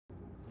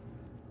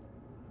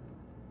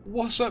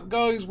What's up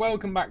guys,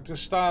 welcome back to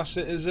Star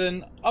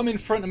Citizen. I'm in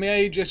front of me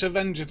Aegis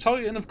Avenger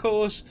Titan of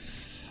course,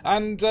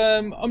 and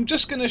I'm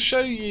just going to show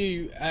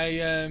you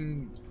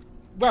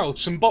well,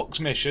 some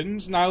box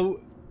missions. Now,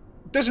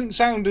 doesn't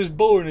sound as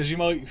boring as you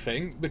might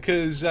think,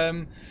 because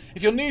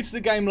if you're new to the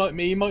game like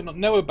me you might not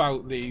know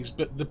about these,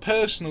 but the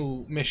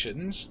personal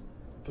missions,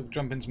 if I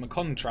jump into my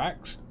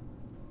contracts,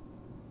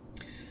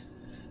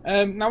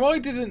 now I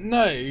didn't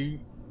know,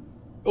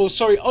 or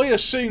sorry, I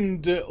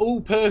assumed that all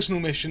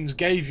personal missions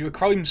gave you a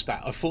crime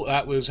stat. I thought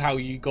that was how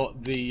you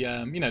got the,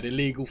 you know, the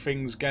illegal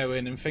things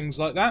going and things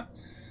like that.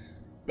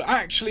 But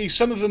actually,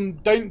 some of them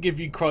don't give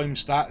you crime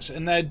stats,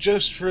 and they're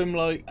just from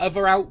like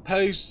other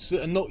outposts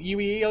that are not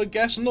UEE, I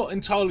guess. I'm not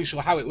entirely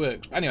sure how it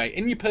works. But anyway,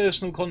 in your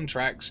personal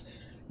contracts,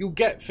 you'll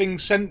get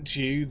things sent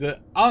to you that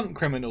aren't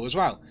criminal as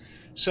well.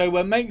 So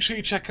make sure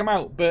you check them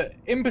out. But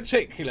in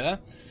particular,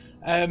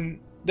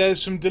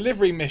 there's some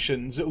delivery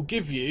missions that will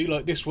give you,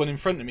 like this one in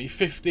front of me,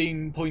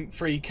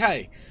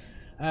 15.3k.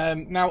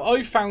 Now,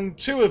 I found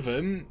two of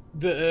them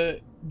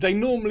that they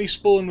normally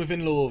spawn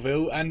within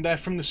Lawville, and they're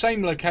from the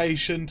same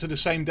location to the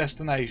same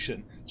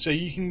destination. So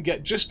you can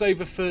get just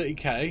over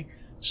 30k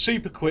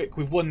super quick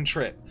with one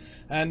trip.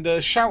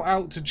 And shout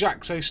out to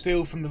Jaxo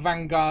Steele from the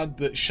Vanguard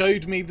that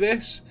showed me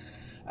this.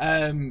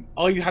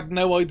 I had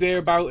no idea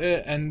about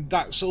it, and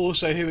that's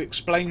also who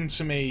explained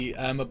to me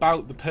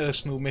about the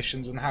personal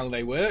missions and how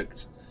they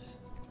worked.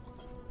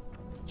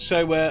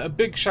 So a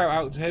big shout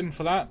out to him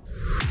for that.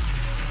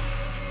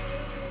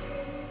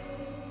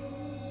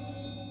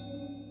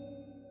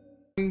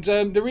 And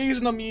the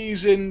reason I'm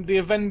using the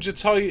Avenger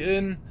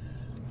Titan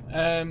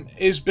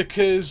is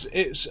because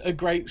it's a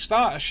great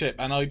starter ship,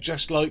 and I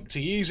just like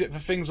to use it for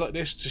things like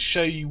this to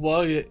show you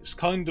why it's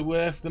kind of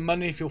worth the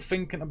money if you're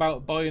thinking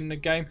about buying the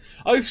game.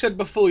 I've said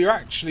before, you're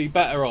actually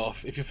better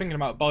off, if you're thinking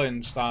about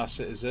buying Star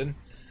Citizen,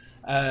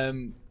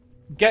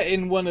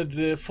 getting one of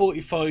the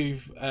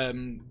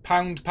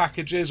 £45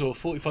 packages or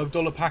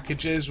 $45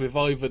 packages with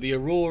either the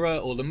Aurora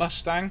or the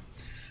Mustang.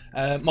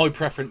 My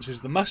preference is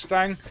the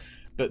Mustang,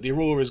 but the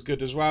Aurora is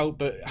good as well.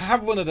 But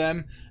have one of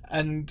them,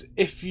 and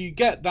if you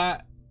get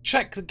that,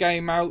 check the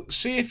game out,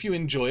 see if you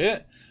enjoy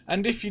it,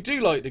 and if you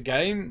do like the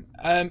game,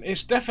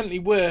 it's definitely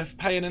worth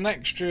paying an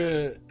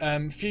extra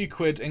few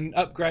quid and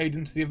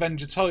upgrading to the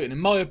Avenger Titan, in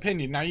my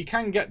opinion. Now, you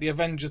can get the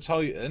Avenger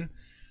Titan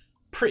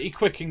pretty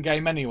quick in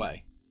game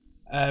anyway,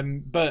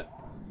 but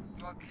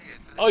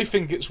I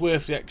think it's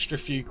worth the extra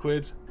few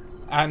quid,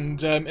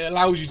 and it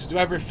allows you to do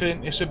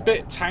everything. It's a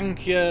bit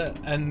tankier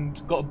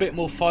and got a bit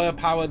more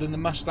firepower than the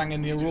Mustang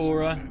and the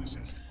Aurora,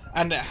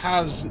 and it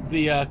has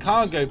the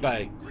cargo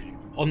bay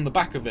on the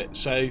back of it,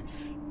 so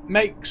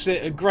makes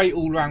it a great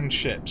all-round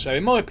ship. So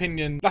in my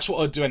opinion, that's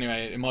what I'd do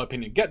anyway. In my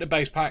opinion, get the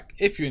base pack.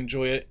 If you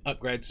enjoy it,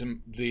 upgrade to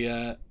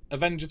the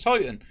Avenger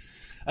Titan.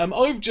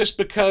 I've just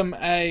become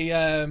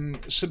a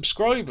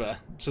subscriber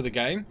to the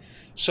game,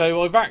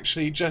 so I've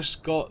actually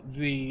just got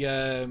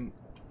the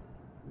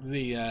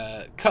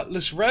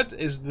Cutlass Red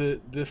is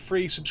the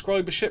free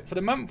subscribership for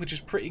the month, which is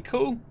pretty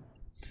cool.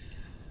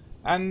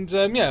 And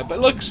yeah, but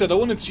like I said, I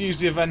wanted to use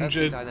the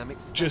Avenger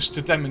just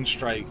to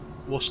demonstrate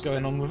what's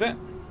going on with it.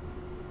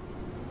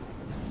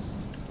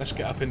 Let's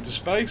get up into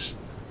space.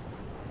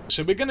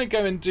 So we're going to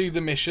go and do the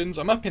missions.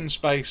 I'm up in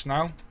space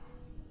now,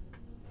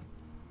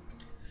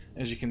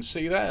 as you can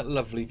see there,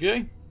 lovely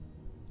view.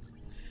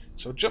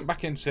 So I'll jump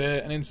back into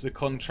here and into the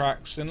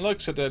contracts, and like I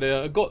said earlier,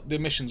 I got the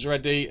missions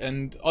ready,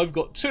 and I've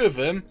got two of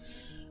them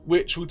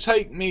which will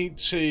take me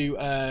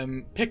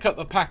to pick up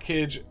a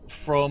package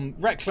from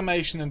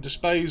Reclamation and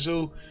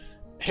Disposal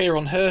here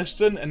on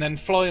Hurston, and then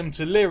fly them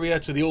to Lyria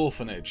to the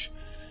orphanage.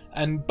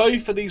 And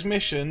both of these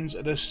missions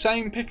are the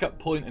same pickup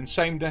point and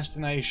same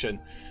destination.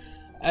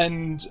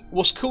 And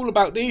what's cool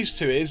about these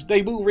two is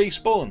they will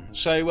respawn.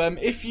 So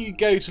if you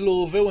go to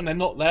Lawville and they're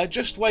not there,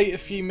 just wait a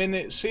few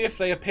minutes, see if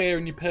they appear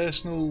in your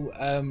personal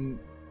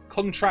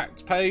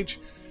contract page.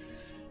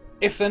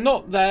 If they're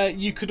not there,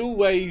 you could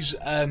always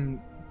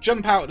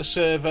jump out of the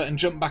server and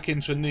jump back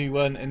into a new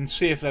one and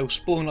see if they'll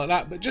spawn like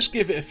that, but just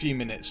give it a few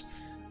minutes.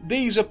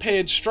 These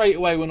appeared straight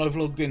away when I've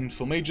logged in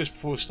for me, just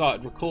before I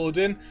started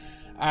recording.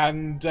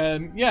 And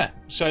yeah,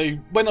 so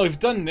when I've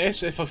done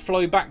this, if I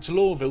fly back to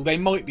Lawville, they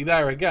might be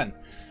there again.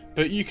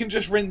 But you can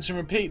just rinse and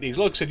repeat these.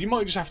 Like I said, you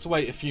might just have to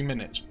wait a few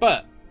minutes.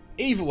 But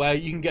either way,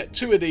 you can get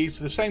two of these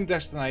to the same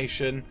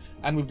destination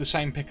and with the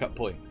same pickup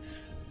point.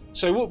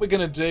 So what we're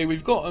going to do,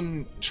 we've got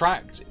them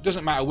tracked. It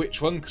doesn't matter which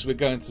one because we're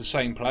going to the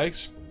same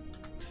place.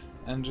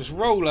 And just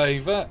roll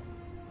over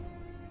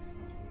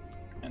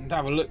and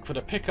have a look for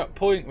the pickup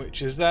point,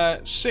 which is there,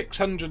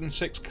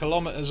 606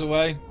 kilometers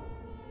away.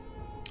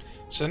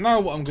 So now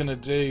what I'm going to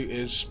do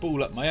is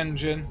spool up my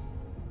engine.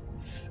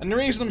 And the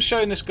reason I'm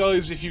showing this,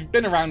 guys, if you've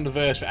been around the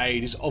verse for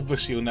ages,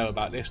 obviously you'll know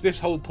about this. This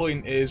whole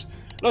point is,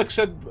 like I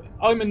said,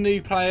 I'm a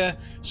new player,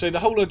 so the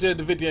whole idea of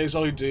the videos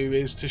I do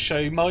is to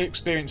show my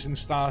experience in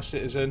Star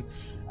Citizen,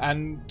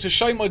 and to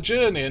show my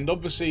journey, and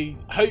obviously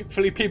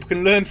hopefully people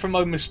can learn from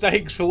my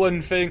mistakes for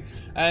one thing,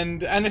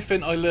 and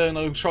anything I learn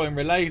I'll try and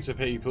relay to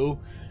people,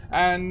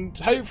 and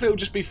hopefully it'll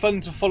just be fun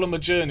to follow my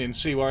journey and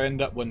see where I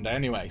end up one day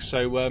anyway.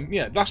 So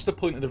yeah, that's the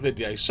point of the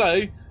video,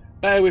 so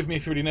bear with me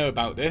if you already know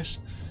about this.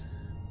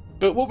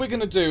 But what we're going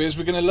to do is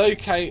we're going to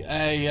locate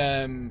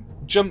a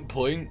jump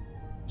point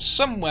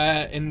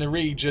somewhere in the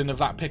region of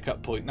that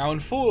pickup point. Now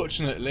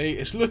unfortunately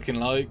it's looking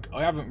like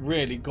I haven't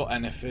really got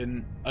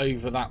anything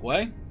over that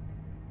way,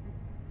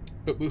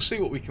 but we'll see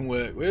what we can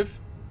work with.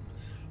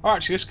 Oh,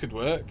 actually this could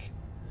work.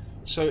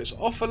 So it's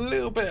off a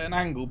little bit at an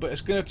angle, but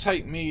it's going to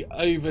take me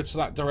over to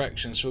that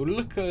direction. So we'll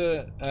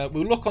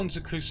look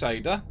onto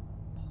Crusader,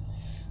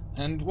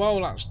 and while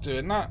that's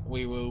doing that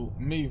we will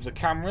move the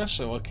camera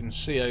so I can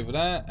see over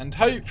there, and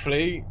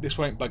hopefully this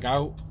won't bug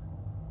out.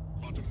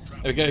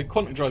 There we go,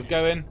 quantum drive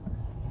going.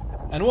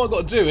 And what I've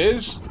got to do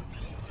is,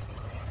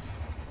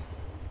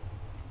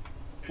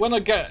 when I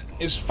get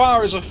as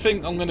far as I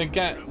think I'm going to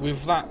get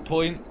with that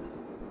point,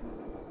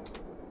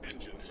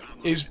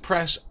 is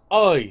press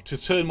I to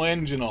turn my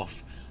engine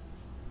off.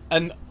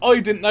 And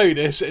I didn't know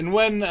this, and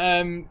when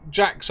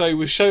Jaxo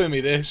was showing me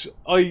this,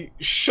 I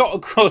shot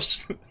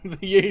across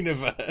the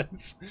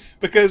universe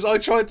because I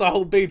tried to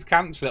hold B to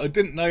cancel it. I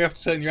didn't know you have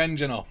to turn your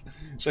engine off.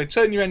 So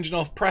turn your engine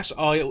off, press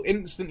I, it'll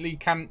instantly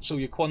cancel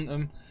your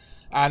quantum,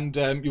 and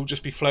you'll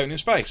just be floating in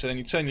space. So then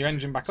you turn your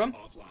engine back on.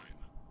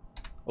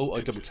 Oh,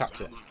 I double tapped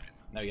it.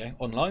 There we go,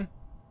 online.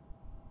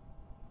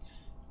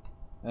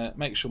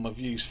 Make sure my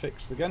view's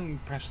fixed again,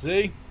 press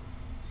Z.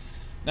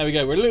 There we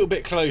go, we're a little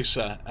bit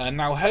closer, and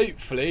now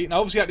hopefully, now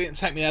obviously that didn't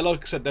take me there,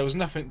 like I said, there was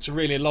nothing to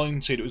really align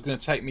to that was going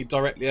to take me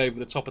directly over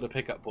the top of the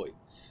pickup point.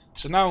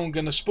 So now I'm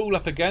going to spool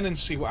up again and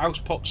see what else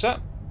pops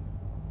up.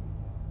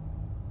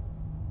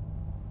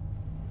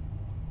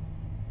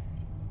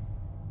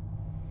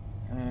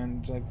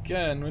 And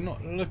again, we're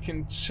not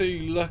looking too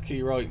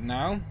lucky right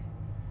now.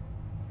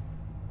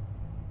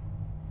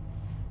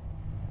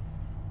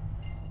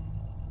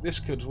 This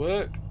could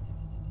work,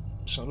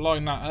 so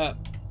line that up.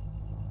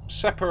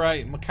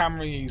 Separate my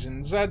camera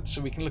using Z so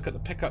we can look at the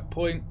pickup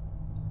point.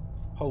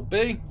 Hold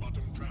B.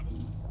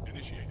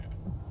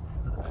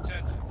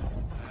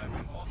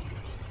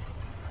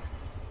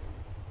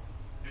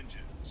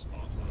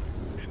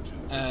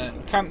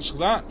 Cancel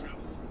that.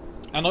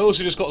 And I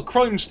also just got a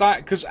crime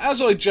stat because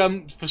as I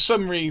jumped, for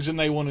some reason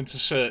they wanted to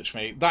search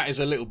me. That is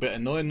a little bit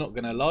annoying, not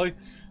going to lie.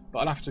 But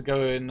I'll have to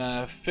go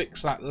and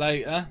fix that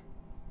later.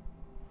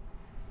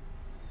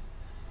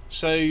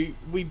 So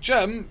we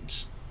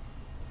jumped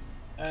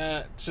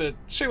to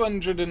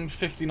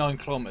 259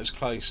 kilometers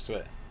close to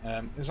it.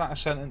 Is that a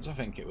sentence? I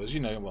think it was. You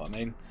know what I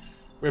mean.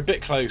 We're a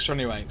bit closer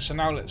anyway. So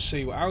now let's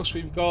see what else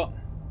we've got.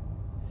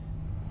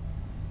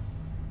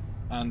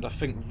 And I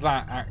think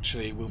that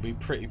actually will be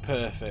pretty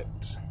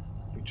perfect.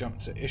 If we jump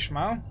to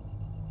Ishmael.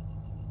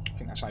 I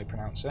think that's how you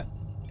pronounce it.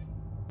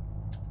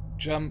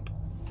 Jump.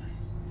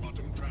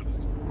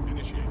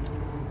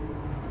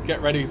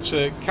 Get ready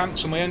to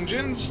cancel my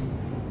engines.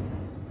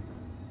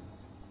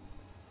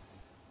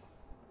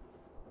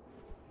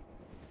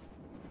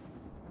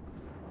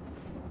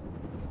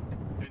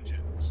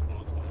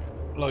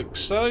 Like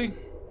so.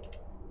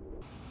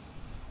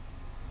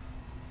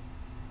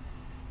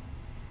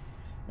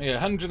 Yeah,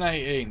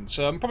 118.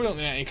 So I'm probably not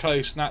going to get any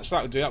close than that, so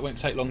that'll do. That won't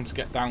take long to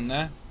get down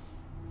there.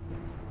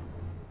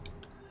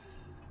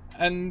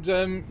 And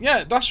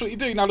yeah, that's what you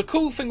do. Now the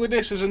cool thing with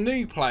this as a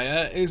new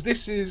player is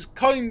this is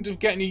kind of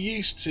getting you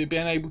used to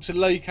being able to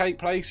locate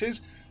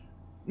places.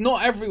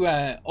 Not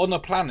everywhere on a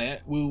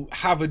planet will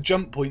have a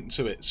jump point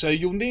to it, so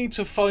you'll need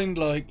to find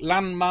like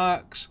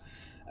landmarks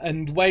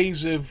and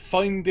ways of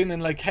finding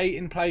and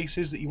locating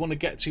places that you want to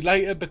get to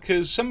later,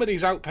 because some of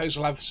these outposts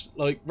will have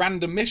like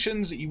random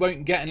missions that you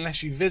won't get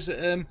unless you visit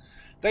them.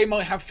 They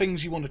might have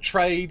things you want to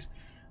trade,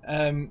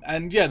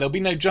 and yeah, there'll be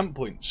no jump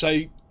point.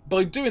 So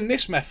by doing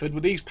this method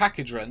with these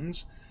package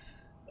runs,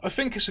 I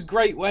think it's a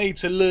great way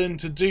to learn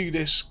to do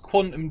this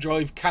quantum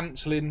drive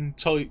cancelling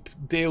type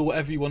deal,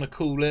 whatever you want to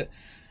call it.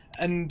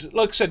 And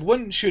like I said,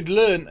 once you'd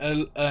learn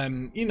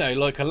you know,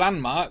 like a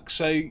landmark,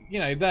 so you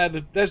know,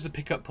 there's the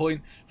pickup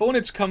point. If I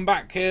wanted to come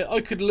back here,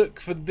 I could look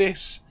for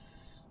this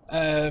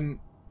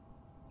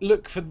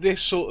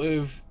sort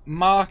of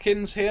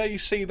markings here. You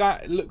see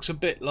that? It looks a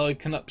bit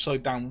like an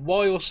upside down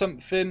Y or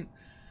something.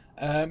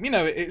 You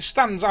know, it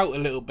stands out a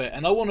little bit,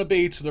 and I want to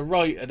be to the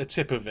right at the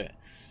tip of it.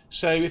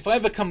 So if I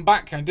ever come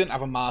back and I didn't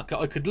have a marker,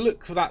 I could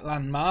look for that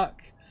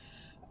landmark,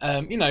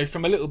 you know,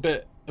 from a little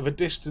bit of a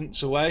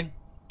distance away.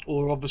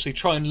 Or obviously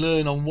try and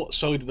learn on what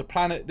side of the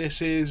planet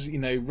this is, you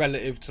know,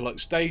 relative to like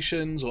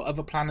stations or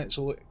other planets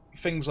or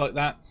things like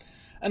that.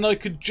 And I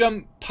could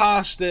jump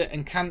past it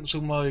and cancel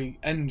my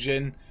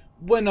engine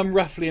when I'm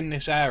roughly in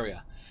this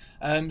area.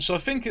 So I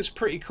think it's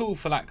pretty cool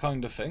for that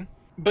kind of thing.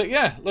 But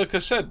yeah, like I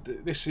said,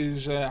 this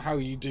is how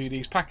you do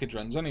these package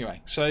runs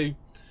anyway. So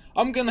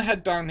I'm going to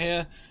head down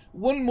here.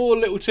 One more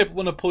little tip I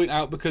want to point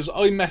out, because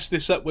I messed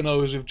this up when I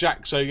was with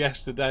Jaxo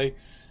yesterday.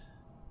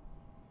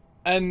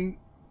 And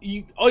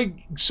I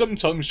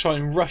sometimes try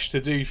and rush to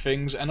do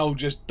things, and I'll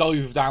just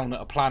dive down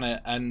at a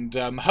planet and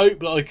hope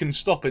that I can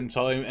stop in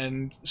time.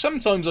 And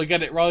sometimes I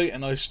get it right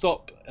and I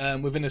stop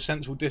within a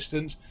sensible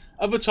distance.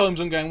 Other times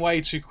I'm going way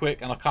too quick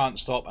and I can't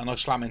stop and I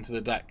slam into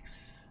the deck.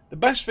 The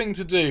best thing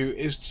to do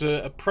is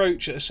to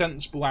approach at a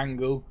sensible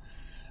angle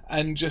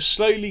and just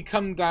slowly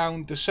come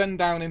down, descend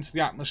down into the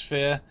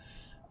atmosphere,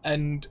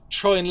 and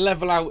try and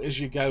level out as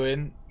you go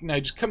in. You know,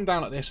 just come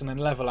down like this and then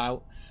level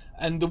out.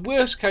 And the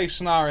worst case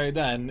scenario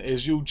then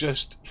is you'll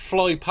just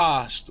fly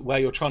past where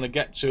you're trying to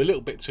get to a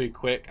little bit too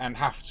quick and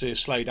have to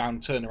slow down,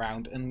 turn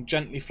around and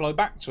gently fly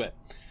back to it.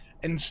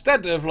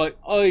 Instead of, like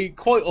I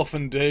quite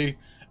often do,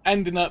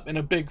 ending up in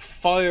a big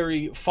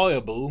fiery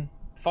fireball,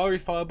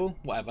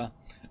 whatever,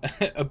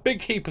 a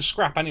big heap of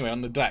scrap anyway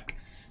on the deck.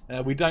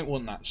 We don't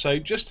want that. So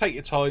just take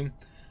your time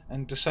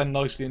and descend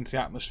nicely into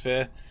the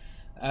atmosphere.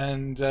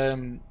 And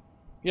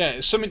yeah,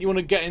 it's something you want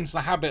to get into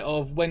the habit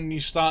of when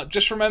you start.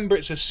 Just remember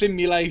it's a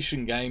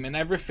simulation game and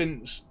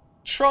everything's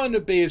trying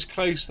to be as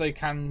close they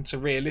can to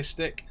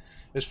realistic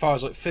as far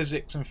as like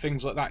physics and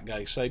things like that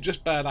go. So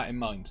just bear that in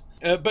mind.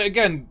 But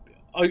again,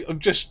 I'm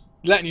just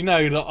letting you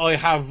know that I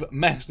have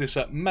messed this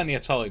up many a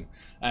time.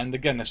 And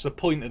again, that's the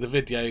point of the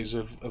videos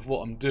of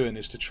what I'm doing,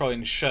 is to try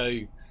and show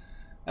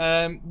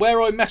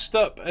where I messed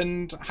up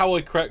and how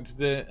I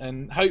corrected it,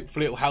 and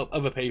hopefully it will help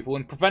other people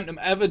and prevent them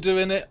ever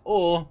doing it,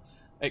 or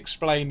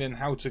explaining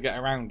how to get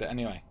around it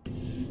anyway.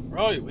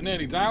 Right, we're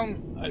nearly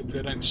down. Hopefully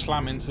I don't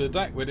slam into the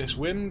deck with this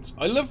wind.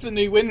 I love the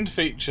new wind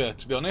feature,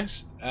 to be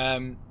honest.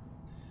 The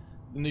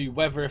new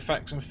weather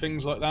effects and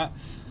things like that.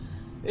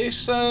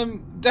 It's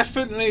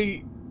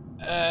definitely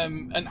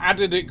an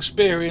added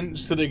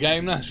experience to the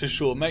game, that's for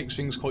sure. Makes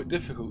things quite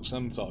difficult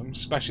sometimes,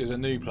 especially as a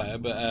new player,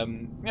 but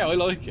yeah, I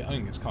like it. I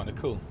think it's kind of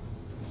cool.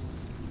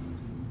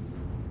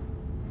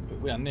 But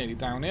we are nearly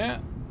down here.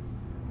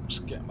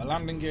 Just get my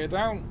landing gear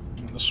down.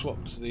 I'm going to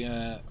swap to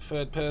the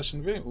third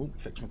person view. Ooh,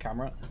 fix my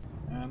camera.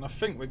 And I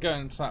think we're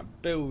going to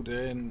that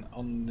building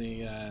on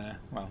the,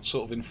 well,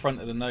 sort of in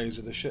front of the nose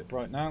of the ship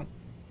right now.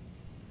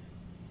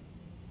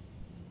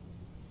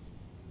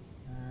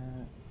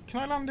 Can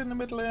I land in the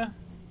middle here?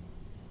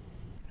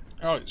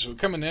 Alright, so we'll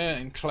come in here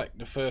and collect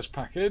the first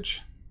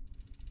package.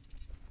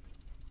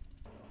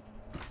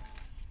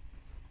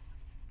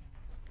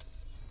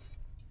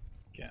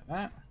 Get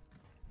that.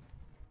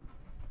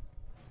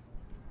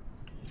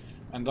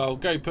 And I'll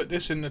go put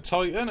this in the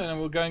Titan and then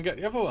we'll go and get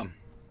the other one.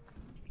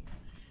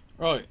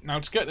 Right, now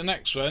to get the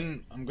next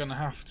one, I'm going to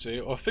have to,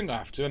 or I think I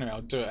have to anyway,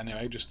 I'll do it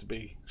anyway just to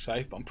be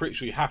safe, but I'm pretty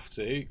sure you have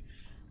to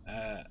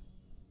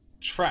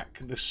track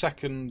the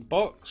second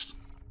box.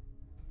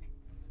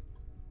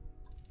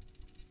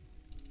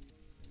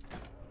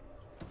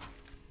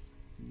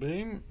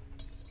 Boom.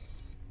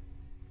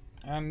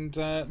 And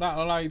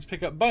that'll allow you to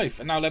pick up both.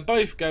 And now they're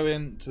both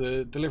going to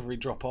the delivery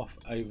drop-off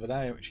over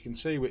there, which you can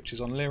see, which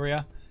is on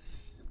Lyria.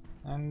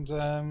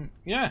 And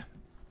yeah,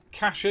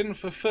 cash in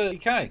for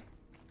 30k.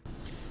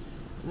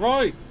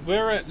 Right,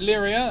 we're at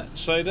Lyria,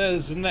 so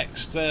there's the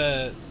next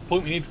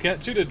point we need to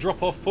get to, the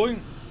drop-off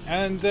point.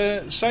 And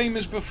same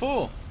as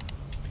before.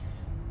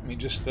 Let me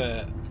just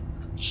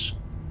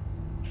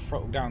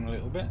throttle down a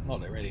little bit.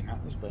 Not that it really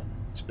matters, but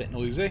it's a bit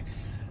noisy.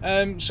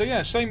 So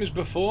yeah, same as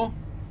before.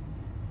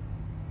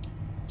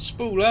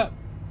 Spool up.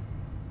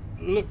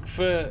 Look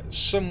for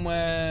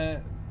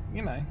somewhere,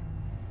 you know,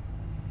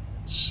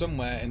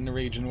 somewhere in the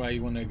region where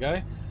you want to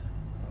go.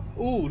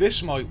 Oh,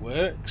 this might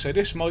work. So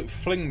this might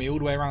fling me all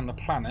the way around the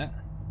planet.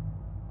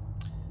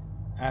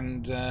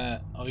 And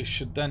I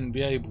should then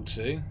be able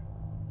to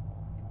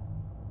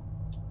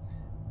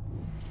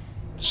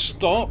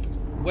stop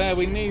where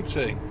we need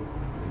to.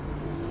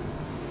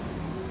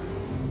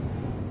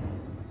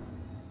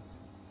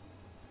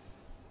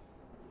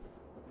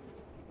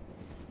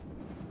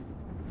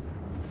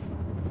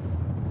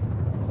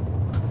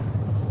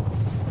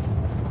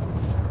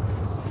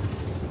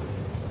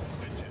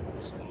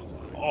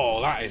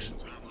 Oh, that is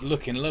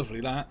looking lovely,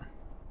 that.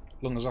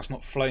 As long as that's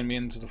not flown me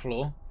into the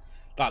floor.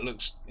 That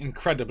looks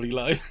incredibly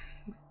low.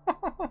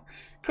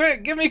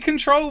 Quick, give me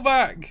control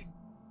back!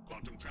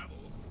 Quantum travel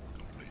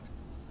complete.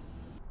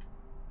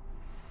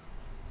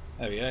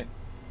 There we go.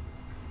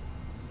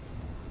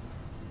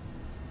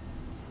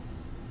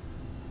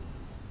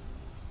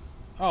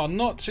 Oh,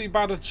 not too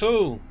bad at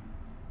all.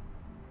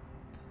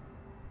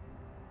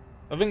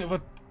 I think if I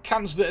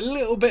cancelled it a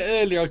little bit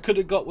earlier, I could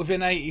have got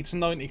within 80 to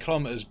 90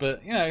 kilometres,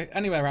 but you know,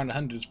 anywhere around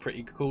 100 is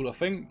pretty cool, I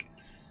think.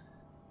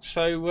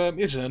 So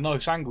this is a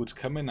nice angle to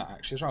come in at,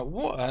 actually, as well.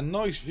 What a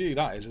nice view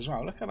that is as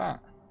well. Look at that,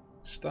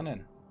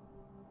 stunning.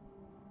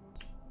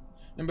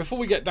 And before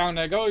we get down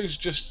there, guys,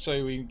 just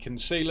so we can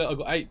see, look, I've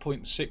got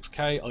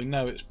 8.6k. I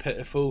know it's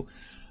pitiful.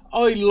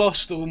 I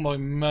lost all my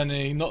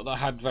money. Not that I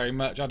had very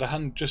much. I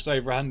had just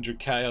over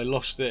 100k. I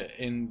lost it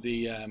in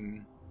the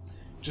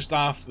just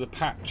after the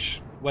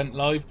patch went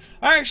live.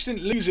 I actually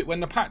didn't lose it when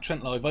the patch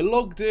went live. I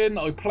logged in,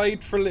 I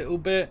played for a little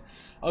bit.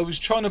 I was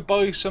trying to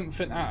buy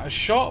something at a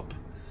shop,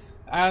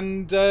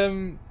 and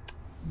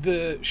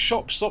the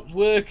shop stopped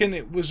working,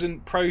 it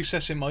wasn't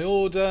processing my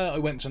order. I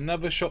went to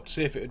another shop to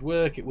see if it would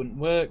work, it wouldn't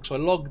work, so I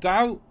logged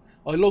out,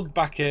 I logged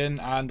back in,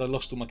 and I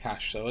lost all my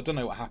cash, so I don't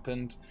know what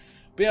happened.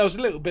 But yeah, I was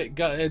a little bit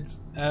gutted,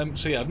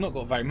 so yeah, I've not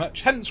got very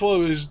much, hence why I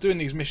was doing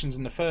these missions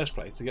in the first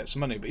place, to get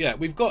some money. But yeah,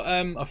 we've got,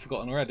 I've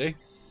forgotten already,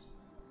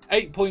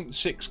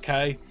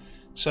 8.6k,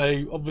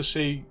 so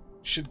obviously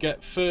should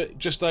get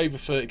just over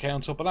 30k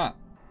on top of that,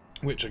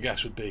 which I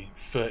guess would be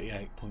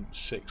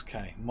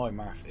 38.6k. My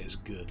math is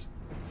good.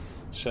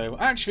 So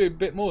actually a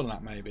bit more than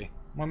that maybe.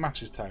 My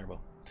maths is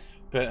terrible.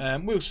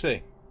 But we'll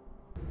see.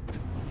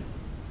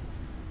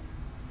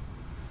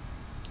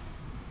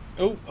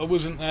 Oh, I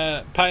wasn't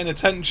paying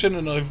attention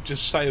and I've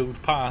just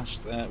sailed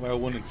past where I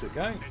wanted to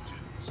go.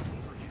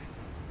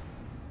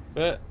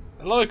 But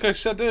like I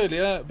said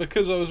earlier,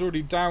 because I was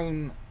already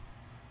down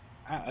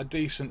at a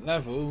decent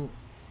level,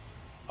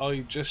 I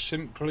just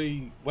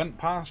simply went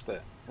past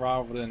it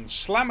rather than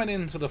slamming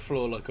into the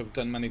floor like I've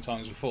done many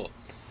times before.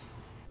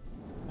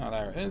 Oh,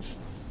 there it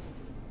is.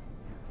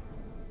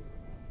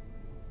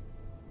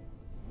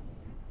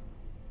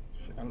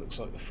 That looks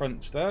like the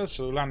front stairs,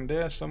 so we'll land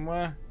here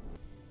somewhere.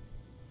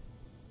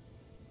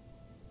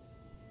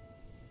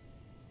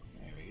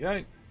 There we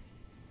go.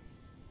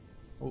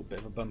 Oh, bit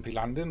of a bumpy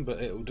landing,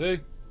 but it'll do.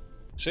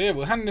 So yeah,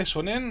 we'll hand this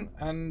one in,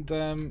 and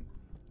then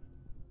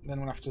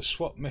we'll have to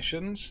swap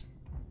missions.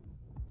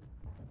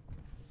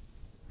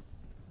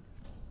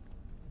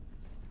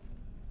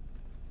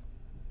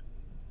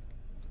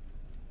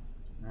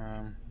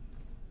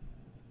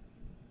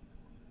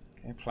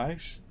 Okay,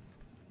 place.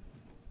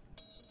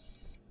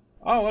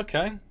 Oh,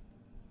 okay.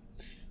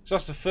 So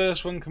that's the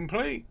first one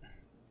complete.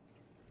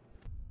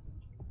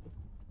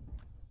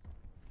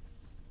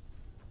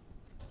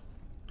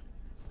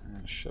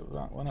 I'll shove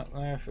that one up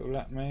there if it'll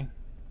let me.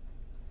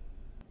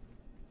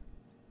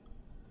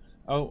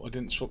 Oh, I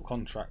didn't swap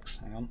contracts.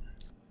 Hang on.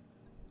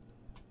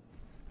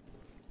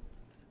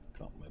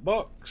 Got my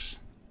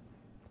box.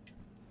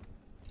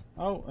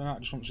 Oh, and that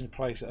just wants me to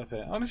place it up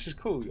here. Oh, this is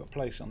cool. You've got to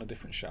place it on a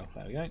different shelf.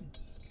 There we go.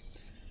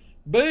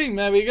 Boom,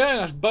 there we go.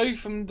 That's both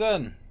of them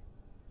done.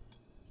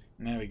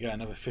 There we go,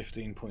 another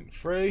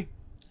 15.3.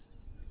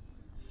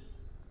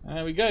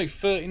 There we go,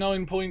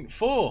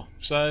 39.4.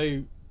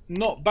 So,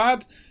 not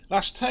bad.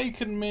 That's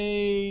taken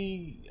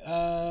me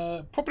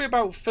probably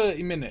about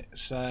 30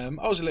 minutes. I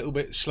was a little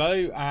bit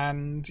slow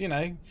and, you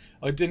know,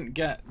 I didn't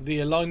get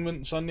the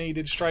alignments I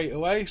needed straight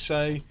away.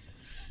 So,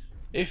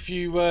 if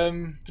you,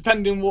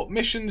 depending on what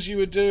missions you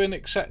were doing,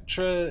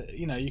 etc.,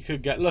 you know, you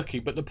could get lucky.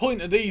 But the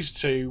point of these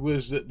two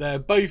was that they're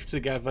both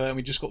together and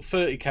we just got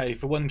 30k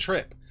for one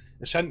trip,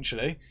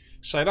 essentially.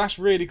 So that's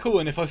really cool.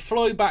 And if I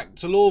fly back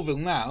to Lawville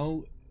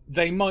now,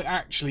 they might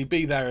actually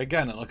be there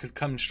again and I could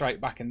come straight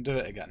back and do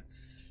it again.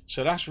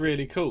 So that's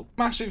really cool.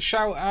 Massive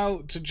shout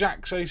out to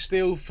Jaxo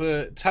Steel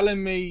for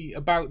telling me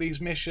about these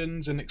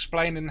missions and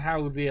explaining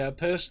how the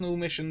personal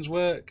missions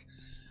work.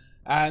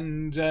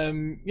 And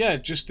yeah,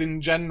 just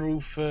in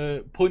general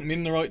for pointing me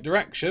in the right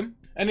direction.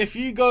 And if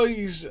you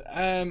guys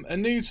are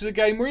new to the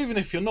game, or even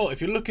if you're not,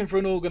 if you're looking for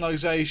an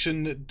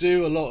organisation that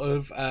do a lot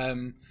of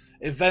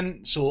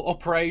events or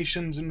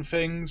operations and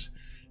things,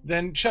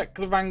 then check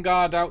the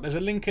Vanguard out. There's a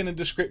link in the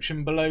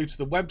description below to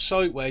the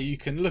website where you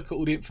can look at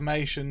all the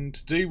information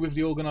to do with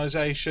the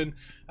organisation,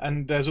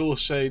 and there's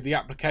also the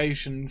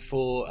application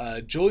for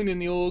joining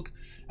the org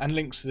and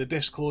links to the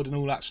Discord and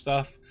all that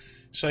stuff.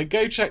 So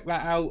go check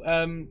that out.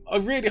 I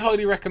really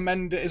highly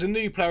recommend it. As a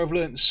new player, I've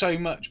learned so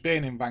much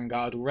being in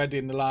Vanguard already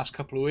in the last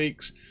couple of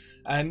weeks.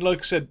 And like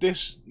I said,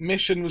 this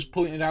mission was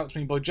pointed out to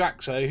me by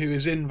Jaxo, who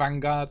is in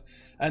Vanguard.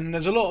 And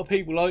there's a lot of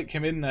people like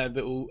him in there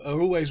that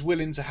are always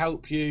willing to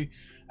help you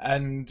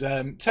and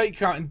take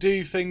you out and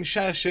do things,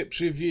 share ships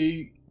with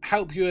you,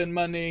 help you earn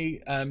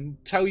money,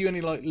 tell you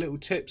any like little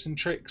tips and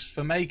tricks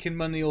for making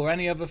money or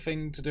any other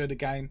thing to do with the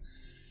game.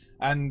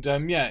 And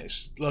yeah,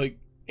 it's like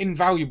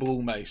invaluable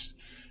almost.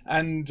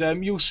 And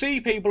you'll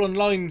see people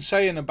online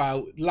saying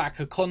about lack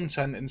of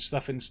content and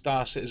stuff in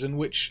Star Citizen,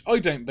 which I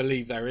don't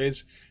believe there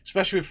is,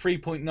 especially with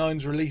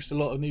 3.9's released a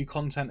lot of new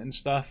content and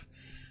stuff.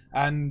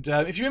 And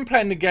if you've been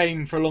playing the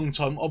game for a long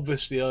time,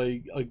 obviously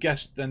I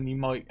guess then you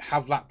might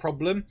have that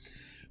problem.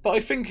 But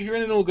I think if you're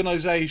in an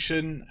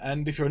organisation,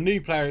 and if you're a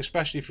new player,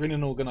 especially if you're in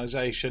an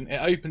organisation,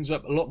 it opens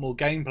up a lot more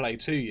gameplay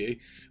to you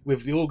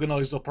with the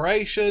organised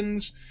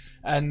operations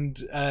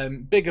and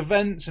big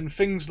events and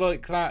things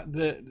like that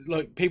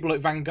like people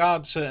like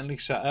Vanguard certainly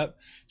set up.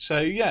 So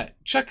yeah,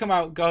 check them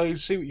out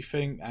guys, see what you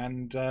think,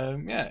 and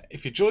yeah,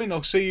 if you join,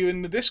 I'll see you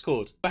in the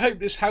Discord. I hope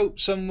this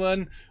helped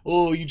someone,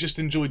 or you just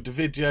enjoyed the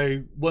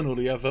video, one or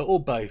the other,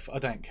 or both, I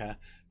don't care.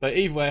 But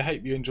either way, I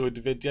hope you enjoyed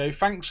the video.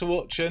 Thanks for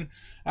watching,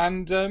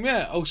 and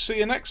yeah, I'll see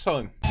you next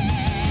time.